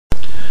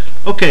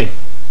Okay,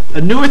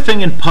 a newer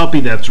thing in Puppy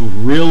that's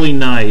really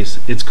nice,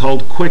 it's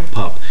called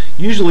Quickpup.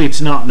 Usually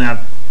it's not in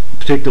that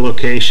particular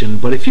location,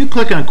 but if you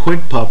click on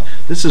Quickpup,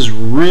 this is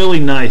really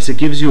nice. It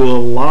gives you a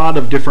lot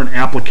of different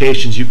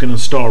applications you can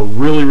install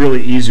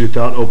really easy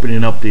without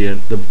opening up the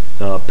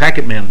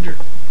packet manager.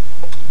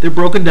 They're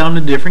broken down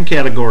into different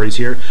categories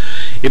here.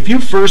 If you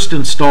first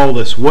install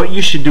this, what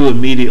you should do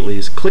immediately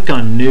is click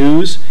on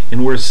News,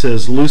 and where it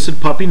says Lucid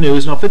Puppy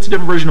News. Now if it's a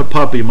different version of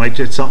Puppy, it might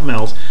take something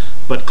else,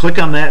 but click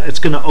on that. It's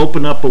going to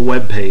open up a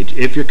web page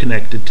if you're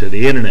connected to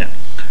the internet.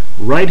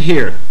 Right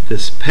here,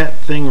 this pet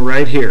thing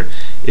right here,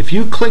 if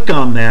you click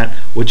on that,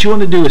 what you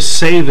want to do is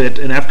save it,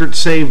 and after it's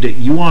saved it,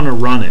 you want to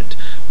run it.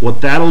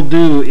 What that'll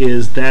do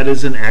is that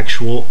is an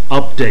actual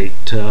update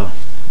to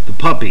the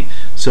Puppy.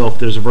 So if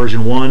there's a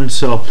version 1,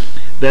 so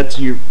that's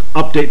your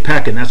update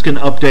packet. That's going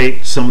to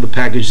update some of the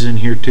packages in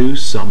here too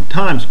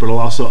sometimes, but it'll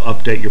also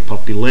update your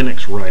Puppy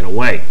Linux right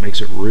away. Makes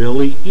it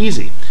really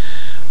easy.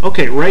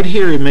 Okay, right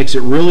here it makes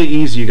it really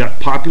easy. You got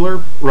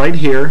Popular right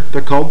here.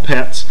 They're called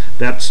pets.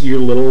 That's your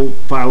little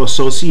file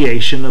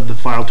association of the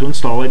file to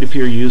install it. If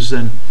you're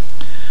using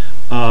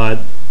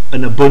an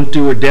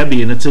Ubuntu or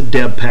Debian, it's a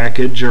Deb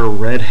package, or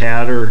Red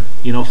Hat, or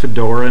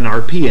Fedora and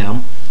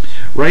RPM.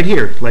 Right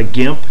here, like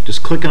GIMP,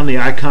 just click on the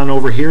icon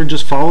over here and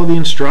just follow the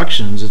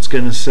instructions. It's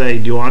going to say,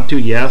 do you want to?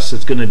 Yes.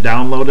 It's going to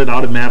download it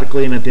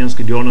automatically, and at the end,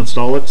 do you want to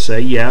install it? Say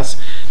yes.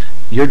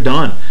 You're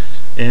done.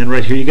 And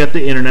right here you got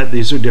the internet.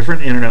 These are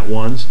different internet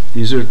ones.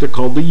 They're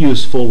called the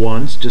useful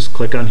ones. Just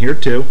click on here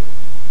too.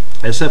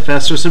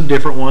 SFS are some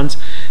different ones.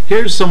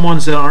 Here's some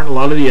ones that aren't a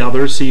lot of the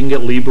others, so you can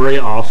get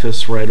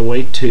LibreOffice right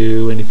away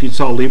too. And if you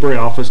install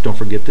LibreOffice, don't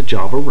forget the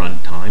Java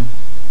runtime.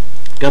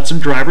 Got some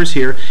drivers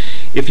here.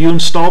 If you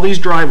install these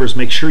drivers,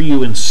 make sure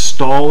you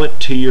install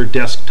it to your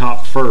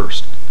desktop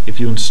first. If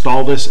you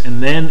install this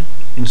and then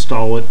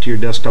install it to your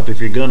desktop, if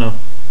you're gonna,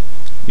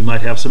 you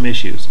might have some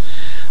issues.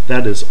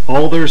 That is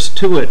all there's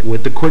to it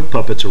with the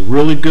Quickpup. It's a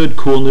really good,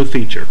 cool new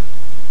feature.